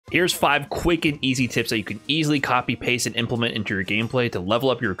Here's 5 quick and easy tips that you can easily copy, paste, and implement into your gameplay to level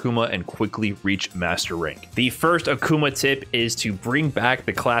up your Akuma and quickly reach master rank. The first Akuma tip is to bring back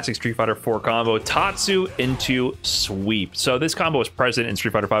the classic Street Fighter 4 combo, Tatsu into Sweep. So this combo was present in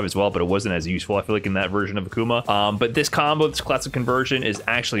Street Fighter 5 as well, but it wasn't as useful, I feel like, in that version of Akuma. But this combo, this classic conversion, is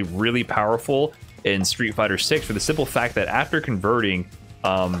actually really powerful in Street Fighter 6 for the simple fact that after converting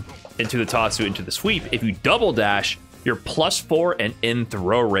into the Tatsu into the Sweep, if you double dash, you're +4 and in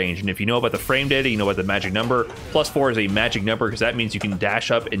throw range. And if you know about the frame data, you know about the magic number. +4 is a magic number because that means you can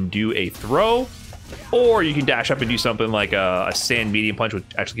dash up and do a throw, or you can dash up and do something like a sand medium punch, which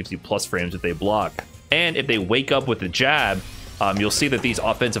actually gives you plus frames if they block. And if they wake up with the jab, you'll see that these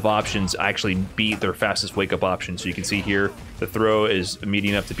offensive options actually beat their fastest wake up option. So you can see here, the throw is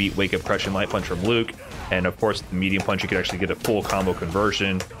medium enough to beat wake up crush and light punch from Luke. And of course, the medium punch, you can actually get a full combo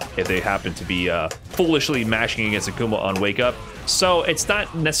conversion if they happen to be foolishly mashing against Akuma on wake up. So it's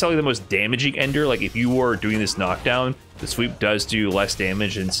not necessarily the most damaging ender. Like if you were doing this knockdown, the Sweep does do less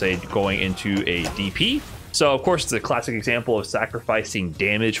damage than, say, going into a DP. So of course, it's a classic example of sacrificing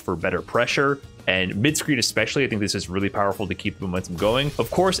damage for better pressure. And mid-screen especially, I think this is really powerful to keep momentum going.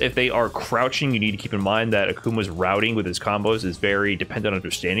 Of course, if they are crouching, you need to keep in mind that Akuma's routing with his combos is very dependent on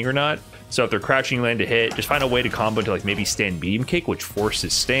understanding or not. So if they're crouching, land to hit, just find a way to combo to like maybe stand medium kick, which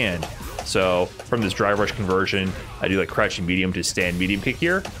forces stand. So from this drive rush conversion, I do like crouching medium to stand medium kick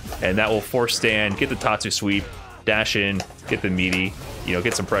here, and that will force stand, get the Tatsu Sweep, dash in, get the meaty, you know,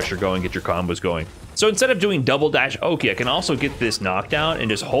 get some pressure going, get your combos going. So instead of doing double dash Oki, I can also get this knockdown and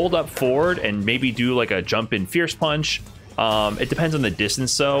just hold up forward and maybe do like a jump in fierce punch. It depends on the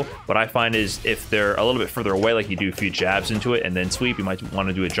distance though. What I find is if they're a little bit further away, like you do a few jabs into it and then sweep, you might want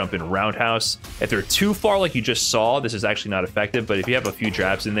to do a jump in roundhouse. If they're too far, like you just saw, this is actually not effective, but if you have a few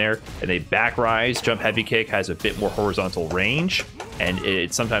jabs in there and they back rise, jump heavy kick has a bit more horizontal range, and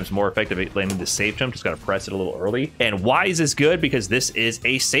it's sometimes more effective at landing the safe jump. Just got to press it a little early. And why is this good? Because this is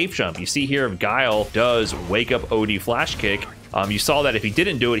a safe jump. You see here, if Guile does wake up OD flash kick, you saw that if he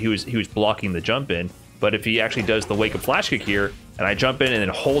didn't do it, he was blocking the jump in. But if he actually does the wake up flash kick here, and I jump in and then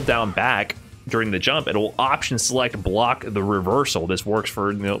hold down back during the jump, it will option select block the reversal. This works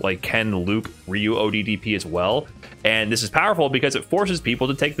for, you know, like Ken, Luke, Ryu, ODDP as well. And this is powerful because it forces people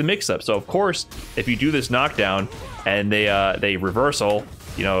to take the mix up. So of course, if you do this knockdown and they reversal,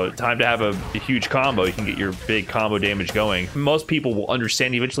 you know, time to have a huge combo, you can get your big combo damage going. Most people will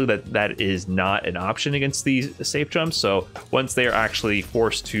understand eventually that that is not an option against these safe jumps. So once they are actually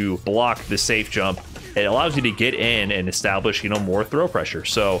forced to block the safe jump, it allows you to get in and establish, you know, more throw pressure.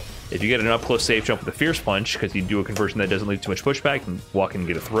 So if you get an up close safe jump with a fierce punch, because you do a conversion that doesn't leave too much pushback, you can walk in and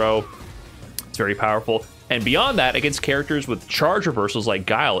get a throw. It's very powerful. And beyond that, against characters with charge reversals like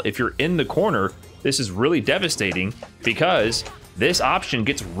Guile, if you're in the corner, this is really devastating because this option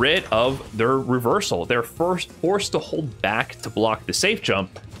gets rid of their reversal. They're forced to hold back to block the safe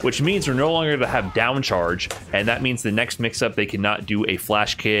jump, which means they're no longer to have down charge, and that means the next mix-up they cannot do a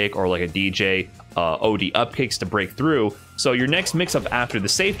flash kick or like a DJ OD up kicks to break through. So your next mix-up after the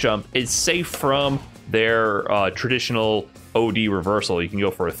safe jump is safe from their traditional OD reversal. You can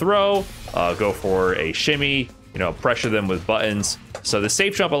go for a throw, go for a shimmy, you know, pressure them with buttons. So the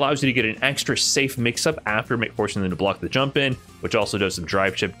safe jump allows you to get an extra safe mix-up after forcing them to block the jump in, which also does some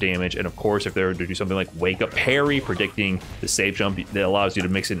drive chip damage. And of course, if they were to do something like wake up parry, predicting the safe jump, that allows you to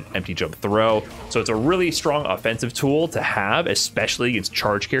mix in an empty jump throw. So it's a really strong offensive tool to have, especially against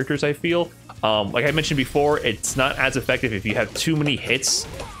charge characters, I feel. Like I mentioned before, it's not as effective if you have too many hits.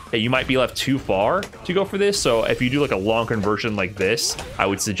 You might be left too far to go for this. So if you do like a long conversion like this, I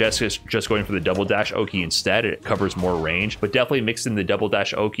would suggest just going for the double dash Oki instead. It covers more range, but definitely mix in the double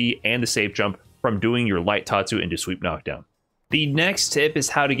dash Oki and the safe jump from doing your light Tatsu into sweep knockdown. The next tip is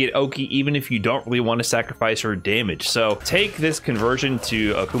how to get Oki even if you don't really want to sacrifice her damage. So take this conversion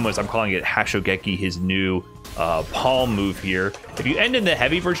to Akuma's, I'm calling it Hashogeki, his new palm move here. If you end in the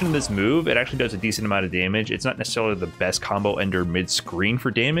heavy version of this move, it actually does a decent amount of damage. It's not necessarily the best combo ender mid-screen for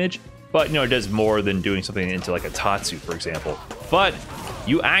damage, but you know, it does more than doing something into like a Tatsu, for example. But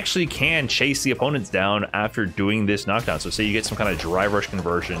you actually can chase the opponents down after doing this knockdown. So say you get some kind of drive rush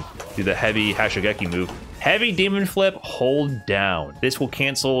conversion, do the heavy Hashogeki move, heavy demon flip, hold down. This will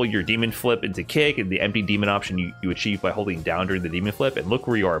cancel your demon flip into kick and the empty demon option you achieve by holding down during the demon flip. And look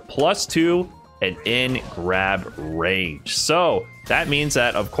where you are, +2 and in grab range. So that means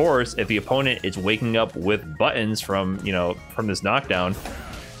that, of course, if the opponent is waking up with buttons from, you know, from this knockdown,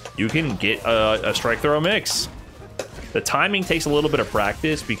 you can get a strike throw mix. The timing takes a little bit of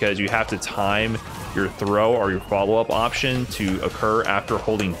practice because you have to time your throw or your follow-up option to occur after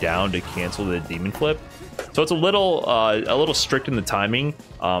holding down to cancel the demon flip. So it's a little strict in the timing.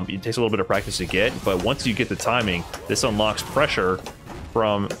 It takes a little bit of practice to get, but once you get the timing, this unlocks pressure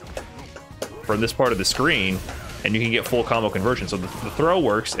from this part of the screen, and you can get full combo conversion. So the throw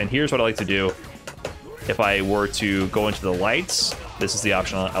works, and here's what I like to do. If I were to go into the lights, this is the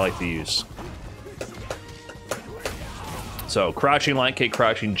option I like to use. So crouching light kick,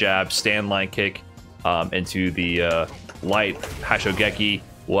 crouching jab, stand light kick into the light Hashogeki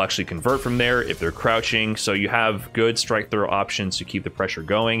will actually convert from there if they're crouching. So you have good strike throw options to keep the pressure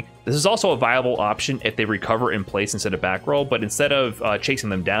going. This is also a viable option if they recover in place instead of back roll, but instead of chasing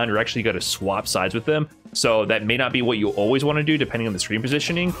them down, you're actually going to swap sides with them. So that may not be what you always want to do depending on the screen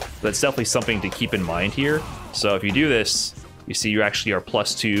positioning. That's definitely something to keep in mind here. So if you do this, you see you actually are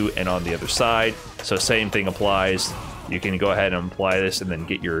 +2 and on the other side. So same thing applies. You can go ahead and apply this and then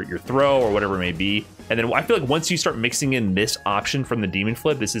get your throw or whatever it may be. And then I feel like once you start mixing in this option from the demon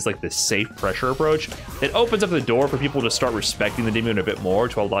flip, this is like the safe pressure approach. It opens up the door for people to start respecting the demon a bit more,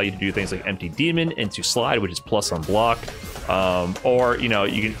 to allow you to do things like empty demon into slide, which is plus on block. Or, you know,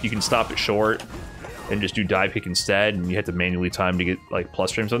 you can stop it short and just do dive kick instead, and you have to manually time to get like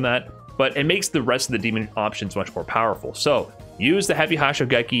plus frames on that. But it makes the rest of the demon options much more powerful. So use the heavy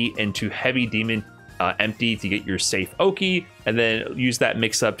Hashogeki into heavy demon empty to get your safe Oki, and then use that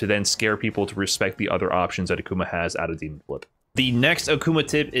mix up to then scare people to respect the other options that Akuma has out of Demon Flip. The next Akuma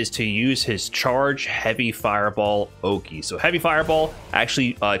tip is to use his charge heavy fireball Oki. So heavy fireball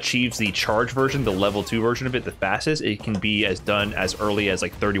actually achieves the charge version, the level 2 version of it, the fastest. It can be done as early as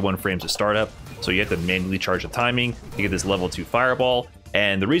like 31 frames of startup. So you have to manually charge the timing to get this level 2 fireball.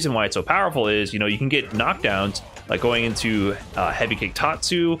 And the reason why it's so powerful is, you know, you can get knockdowns like going into heavy kick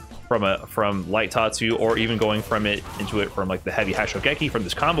Tatsu from light Tatsu, or even going from it into it from like the heavy Hashogeki from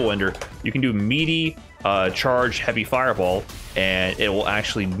this combo ender. You can do meaty charge heavy fireball, and it will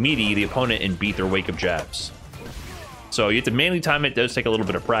actually meaty the opponent and beat their wake up jabs. So you have to manually time it. It does take a little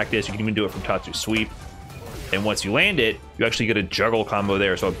bit of practice. You can even do it from Tatsu sweep. And once you land it, you actually get a juggle combo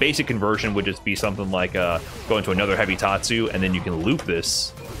there. So a basic conversion would just be something like going to another heavy Tatsu, and then you can loop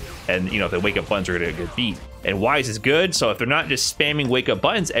this. And, you know, if the wake up buttons are going to get beat. And why is this good? So if they're not just spamming wake up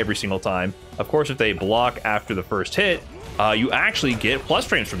buttons every single time, of course, if they block after the first hit, you actually get plus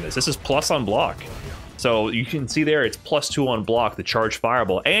frames from this. This is plus on block. So you can see there, it's +2 on block, the charge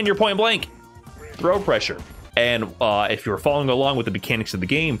fireball, and your point blank throw pressure. And if you're following along with the mechanics of the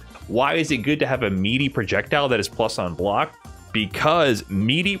game, why is it good to have a meaty projectile that is plus on block? Because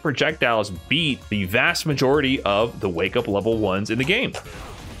meaty projectiles beat the vast majority of the wake up level 1s in the game.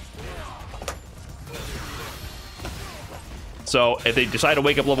 So if they decide to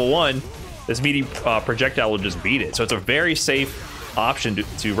wake up level 1, this meaty projectile will just beat it. So it's a very safe option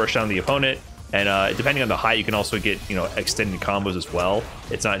to rush down the opponent. And depending on the height, you can also get, you know, extended combos as well.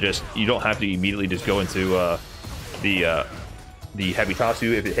 It's not just, you don't have to immediately just go into the heavy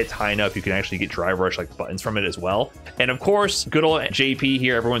Tatsu. If it hits high enough, you can actually get drive rush like buttons from it as well. And of course, good old JP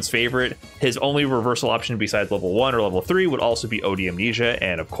here, everyone's favorite. His only reversal option besides level 1 or level 3 would also be OD Amnesia.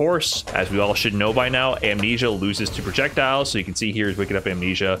 And of course, as we all should know by now, Amnesia loses to projectiles. So you can see here is Wicked Up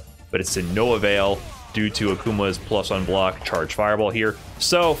Amnesia, but it's to no avail due to Akuma's plus on block charge fireball here.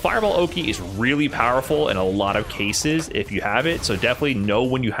 So Fireball Oki is really powerful in a lot of cases if you have it. So definitely know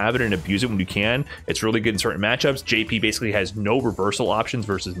when you have it and abuse it when you can. It's really good in certain matchups. JP basically has no reversal options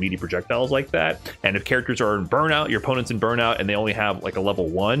versus meaty projectiles like that. And if characters are in burnout, your opponent's in burnout, and they only have like a level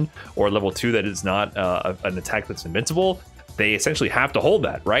 1 or level 2 that is not an attack that's invincible, they essentially have to hold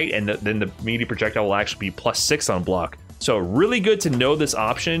that, right? And then the meaty projectile will actually be +6 on block. So really good to know this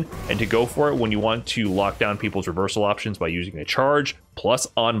option and to go for it when you want to lock down people's reversal options by using a charge plus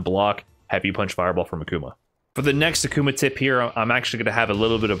on block heavy punch fireball from Akuma. For the next Akuma tip here, I'm actually going to have a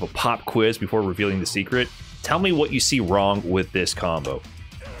little bit of a pop quiz before revealing the secret. Tell me what you see wrong with this combo.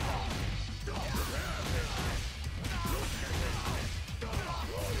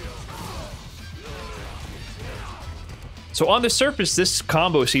 So on the surface, this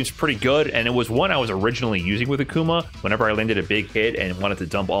combo seems pretty good, and it was one I was originally using with Akuma whenever I landed a big hit and wanted to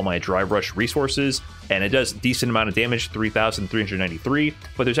dump all my drive rush resources, and it does a decent amount of damage, 3,393,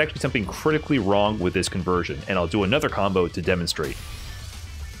 but there's actually something critically wrong with this conversion, and I'll do another combo to demonstrate.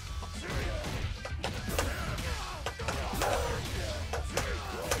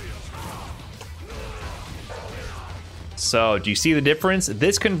 So do you see the difference?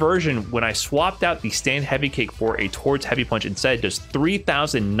 This conversion, when I swapped out the stand heavy kick for a towards heavy punch instead, does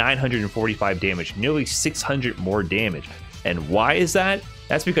 3,945 damage, nearly 600 more damage. And why is that?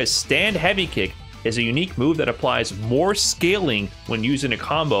 That's because stand heavy kick is a unique move that applies more scaling when using a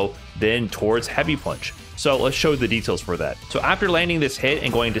combo than towards heavy punch. So let's show the details for that. So after landing this hit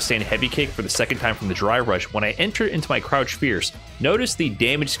and going to stand heavy kick for the second time from the dry rush, when I enter into my crouch fierce, notice the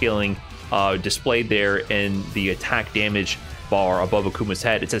damage scaling displayed there in the attack damage bar above Akuma's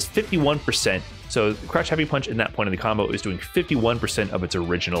head. It says 51%. So crouch heavy punch in that point of the combo is doing 51% of its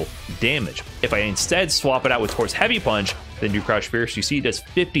original damage. If I instead swap it out with towards heavy punch, then do crouch fierce, you see it does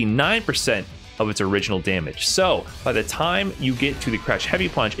 59% of its original damage. So by the time you get to the crouch heavy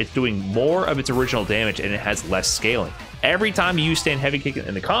punch, it's doing more of its original damage and it has less scaling. Every time you use stand heavy kick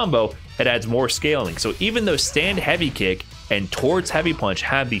in the combo, it adds more scaling. So even though stand heavy kick and towards heavy punch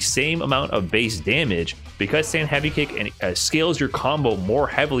have the same amount of base damage, because stand heavy kick and scales your combo more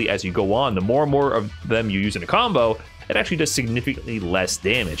heavily as you go on, the more and more of them you use in a combo, it actually does significantly less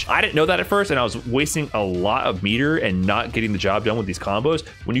damage. I didn't know that at first, and I was wasting a lot of meter and not getting the job done with these combos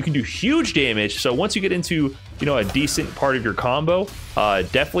when you can do huge damage. So once you get into, you know, a decent part of your combo,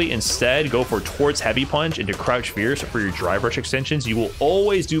 definitely instead go for towards heavy punch into crouch fierce for your drive rush extensions. You will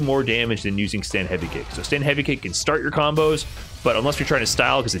always do more damage than using stand heavy kick. So stand heavy kick can start your combos, but unless you're trying to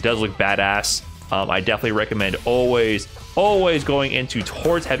style, because it does look badass, I definitely recommend always going into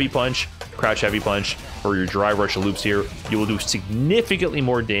towards heavy punch, crouch heavy punch for your dry rush loops here. You will do significantly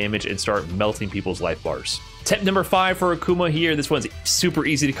more damage and start melting people's life bars. Tip number 5 for Akuma here. This one's super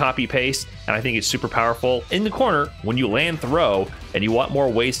easy to copy paste, and I think it's super powerful. In the corner, when you land throw and you want more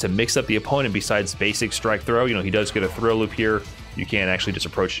ways to mix up the opponent besides basic strike throw, you know, he does get a throw loop here. You can actually just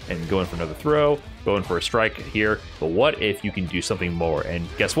approach and go in for another throw, go in for a strike here. But what if you can do something more? And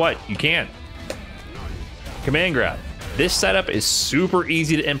guess what? You can. Command grab. This setup is super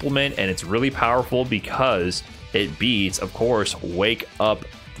easy to implement, and it's really powerful because it beats, of course, wake up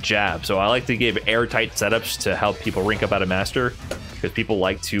jab. So I like to give airtight setups to help people rank up out of master, because people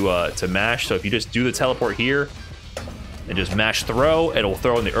like to mash. So if you just do the teleport here and just mash throw, it'll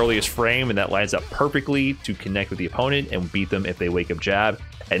throw in the earliest frame, and that lines up perfectly to connect with the opponent and beat them if they wake up jab.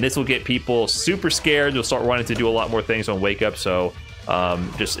 And this will get people super scared. They'll start wanting to do a lot more things on wake up. So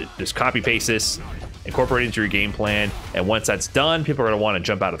just copy paste this, incorporate it into your game plan, and once that's done, people are going to want to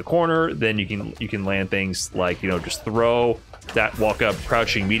jump out of the corner. Then you can land things like, you know, just throw, that walk up,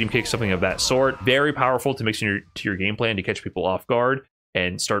 crouching, medium kick, something of that sort. Very powerful to mix into your game plan to catch people off guard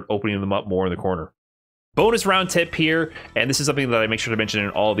and start opening them up more in the corner. Bonus round tip here, and this is something that I make sure to mention in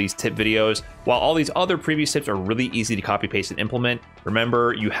all these tip videos. While all these other previous tips are really easy to copy paste and implement,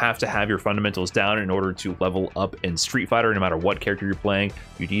 remember you have to have your fundamentals down in order to level up in Street Fighter. No matter what character you're playing,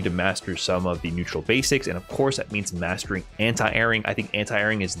 you need to master some of the neutral basics, and of course that means mastering anti-airing. I think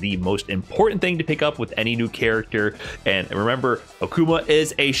anti-airing is the most important thing to pick up with any new character. And remember, Akuma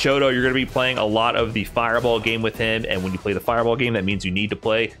is a Shoto. You're going to be playing a lot of the Fireball game with him, and when you play the Fireball game, that means you need to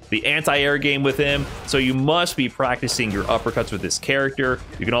play the anti-air game with him. So you must be practicing your uppercuts with this character.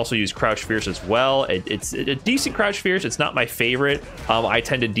 You can also use crouch fierce as well. It's a decent crouch fierce. It's not my favorite. I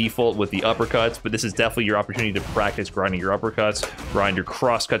tend to default with the uppercuts, but this is definitely your opportunity to practice grinding your uppercuts, grind your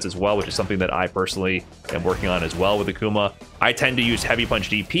cross cuts as well, which is something that I personally am working on as well with Akuma. I tend to use heavy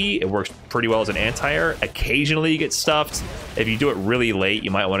punch DP. It works pretty well as an anti-air. Occasionally you get stuffed. If you do it really late, you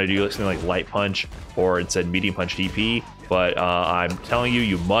might want to do something like light punch or instead medium punch DP. But I'm telling you,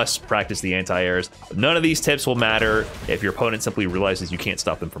 you must practice the anti-airs. None of these tips will matter if your opponent simply realizes you can't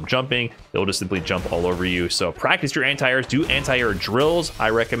stop them from jumping. They'll just simply jump all over you. So practice your anti-airs, do anti-air drills. I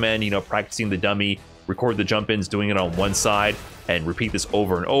recommend, you know, practicing the dummy, record the jump-ins, doing it on one side, and repeat this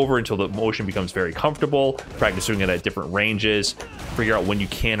over and over until the motion becomes very comfortable. Practice doing it at different ranges, figure out when you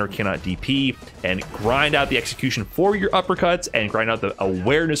can or cannot DP, and grind out the execution for your uppercuts and grind out the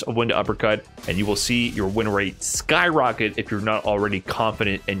awareness of when to uppercut, and you will see your win rate skyrocket if you're not already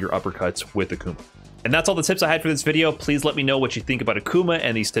confident in your uppercuts with Akuma. And that's all the tips I had for this video. Please let me know what you think about Akuma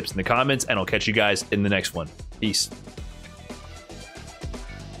and these tips in the comments, and I'll catch you guys in the next one. Peace.